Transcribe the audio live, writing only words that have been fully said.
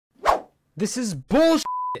This is bullshit.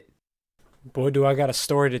 Boy, do I got a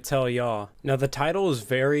story to tell y'all. Now, the title is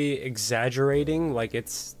very exaggerating, like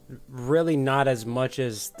it's really not as much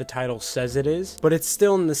as the title says it is, but it's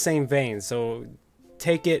still in the same vein, so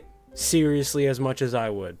take it seriously as much as I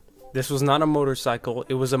would. This was not a motorcycle,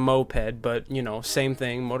 it was a moped, but you know, same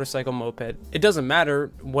thing, motorcycle, moped. It doesn't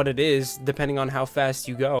matter what it is, depending on how fast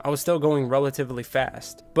you go. I was still going relatively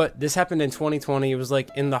fast. But this happened in 2020, it was like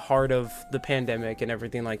in the heart of the pandemic and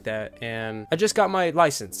everything like that, and I just got my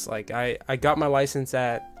license. Like, I got my license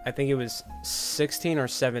at, I think it was 16 or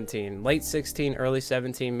 17, late 16, early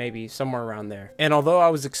 17, maybe, somewhere around there. And although I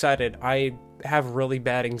was excited, I have really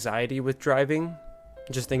bad anxiety with driving.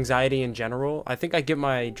 Just anxiety in general. I think I get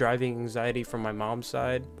my driving anxiety from my mom's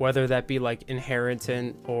side, whether that be like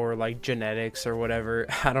inheritant or like genetics or whatever.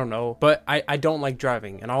 I don't know, but I don't like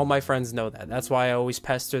driving, and all my friends know that. That's why I always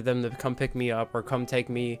pester them to come pick me up or come take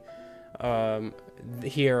me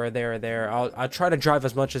here or there. I'll try to drive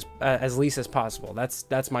as much as least as possible.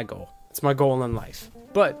 That's my goal. It's my goal in life.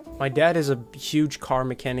 But my dad is a huge car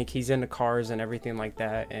mechanic. He's into cars and everything like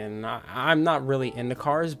that, and I'm not really into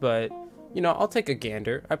cars, but you know, I'll take a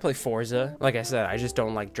gander. I play Forza. Like I said, I just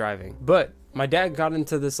don't like driving. But my dad got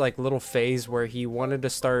into this like little phase where he wanted to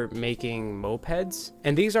start making mopeds.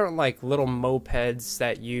 And these aren't like little mopeds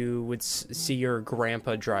that you would see your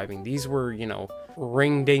grandpa driving. These were, you know,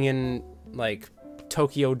 ring-dinging like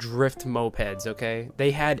Tokyo Drift mopeds, okay?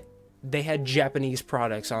 They had Japanese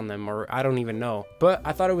products on them, or I don't even know, but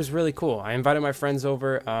I thought it was really cool. I invited my friends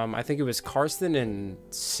over. I think it was Karsten and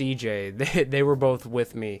CJ. They were both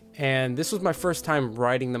with me, and this was my first time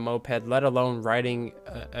riding the moped, let alone riding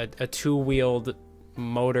a two-wheeled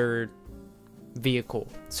motor vehicle.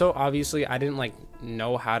 So obviously I didn't like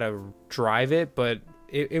know how to drive it, but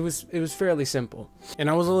it was fairly simple, and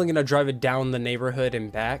I was only gonna drive it down the neighborhood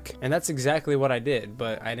and back, and that's exactly what I did,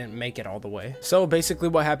 but I didn't make it all the way. So basically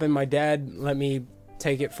what happened, my dad let me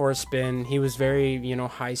take it for a spin. He was very, you know,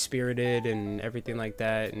 high-spirited and everything like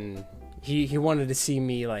that, and he wanted to see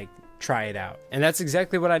me like try it out, and that's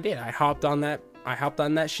exactly what I did. I hopped on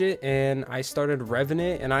that shit, and I started revving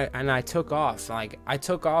it, and I took off. Like, I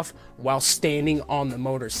took off while standing on the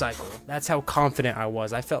motorcycle. That's how confident I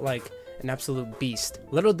was. I felt like an absolute beast.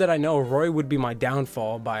 Little did I know Roy would be my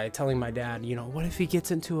downfall by telling my dad, you know, what if he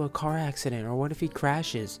gets into a car accident, or what if he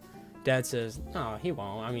crashes? Dad says, no, he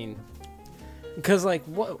won't. I mean, because like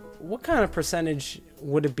what kind of percentage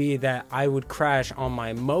would it be that I would crash on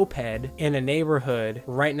my moped in a neighborhood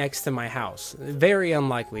right next to my house? Very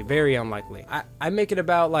unlikely, very unlikely. I make it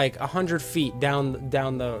about like 100 feet down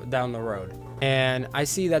the road, and I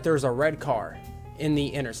see that there's a red car in the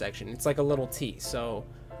intersection. It's like a little T, so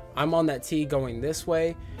I'm on that T going this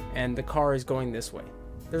way, and the car is going this way.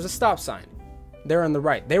 There's a stop sign. They're in the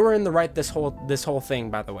right. They were in the right this whole thing,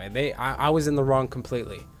 by the way. I was in the wrong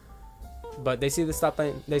completely. But they see the stop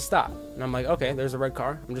sign, they stop. And I'm like, okay, there's a red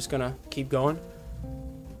car. I'm just gonna keep going.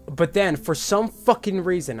 But then, for some fucking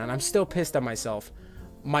reason, and I'm still pissed at myself,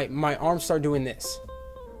 my arms start doing this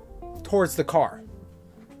towards the car.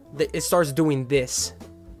 It starts doing this,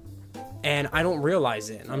 and I don't realize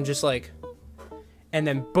it. I'm just like, and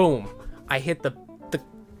then boom, I hit the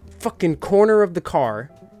fucking corner of the car,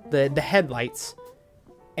 the headlights,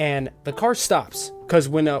 and the car stops. Because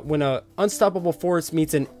when a unstoppable force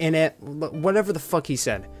meets an whatever the fuck he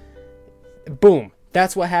said, boom,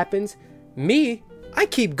 that's what happens. Me, I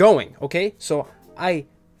keep going, okay? So I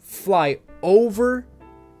fly over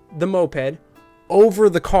the moped, over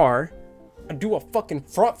the car, I do a fucking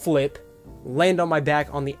front flip, land on my back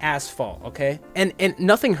on the asphalt, okay? And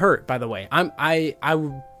nothing hurt, by the way. I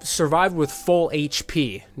survived with full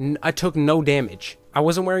HP. I took no damage. I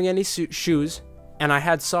wasn't wearing any shoes, and I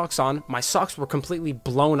had socks on. My socks were completely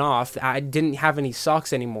blown off. I didn't have any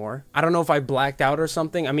socks anymore. I don't know if I blacked out or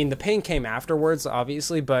something. I mean, the pain came afterwards,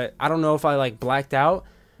 obviously, but I don't know if I like blacked out.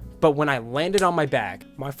 But when I landed on my back,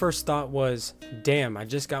 my first thought was, damn, I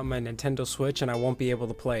just got my Nintendo Switch and I won't be able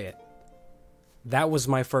to play it. That was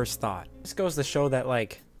my first thought. This goes to show that,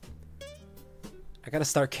 like, I gotta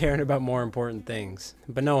start caring about more important things.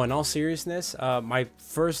 But no, in all seriousness, my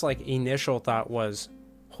first, like, initial thought was,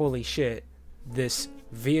 holy shit, this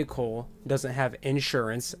vehicle doesn't have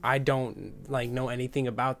insurance. I don't, like, know anything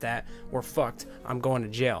about that. We're fucked. I'm going to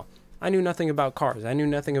jail. I knew nothing about cars. I knew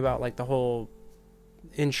nothing about, like, the whole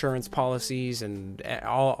insurance policies and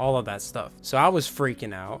all of that stuff. So I was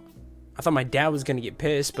freaking out. I thought my dad was going to get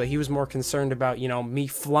pissed, but he was more concerned about, you know, me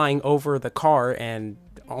flying over the car and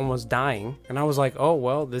almost dying. And I was like, oh,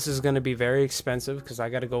 well, this is going to be very expensive because I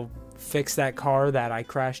got to go fix that car that I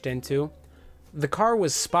crashed into. The car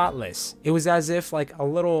was spotless. It was as if like a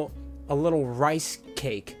little rice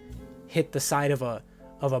cake hit the side of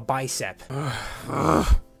a bicep.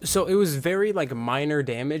 So it was very like minor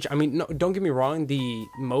damage. I mean, no, don't get me wrong, the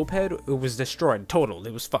moped, it was destroyed, totaled,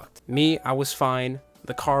 it was fucked. Me, I was fine,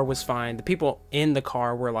 the car was fine, the people in the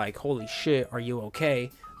car were like, holy shit, are you okay?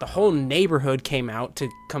 The whole neighborhood came out to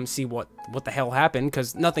come see what the hell happened,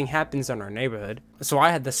 because nothing happens in our neighborhood. So I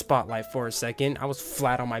had the spotlight for a second, I was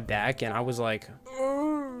flat on my back, and I was like,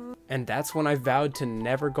 and that's when I vowed to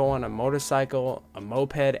never go on a motorcycle, a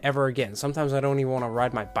moped, ever again. Sometimes I don't even want to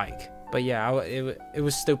ride my bike. But yeah, it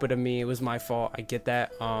was stupid of me. It was my fault. I get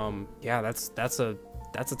that. Yeah, that's a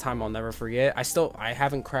time I'll never forget. I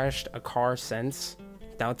haven't crashed a car since.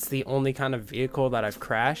 That's the only kind of vehicle that I've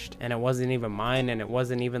crashed, and it wasn't even mine, and it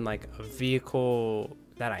wasn't even like a vehicle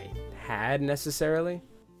that I had necessarily.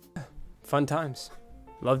 Fun times.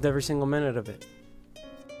 Loved every single minute of it.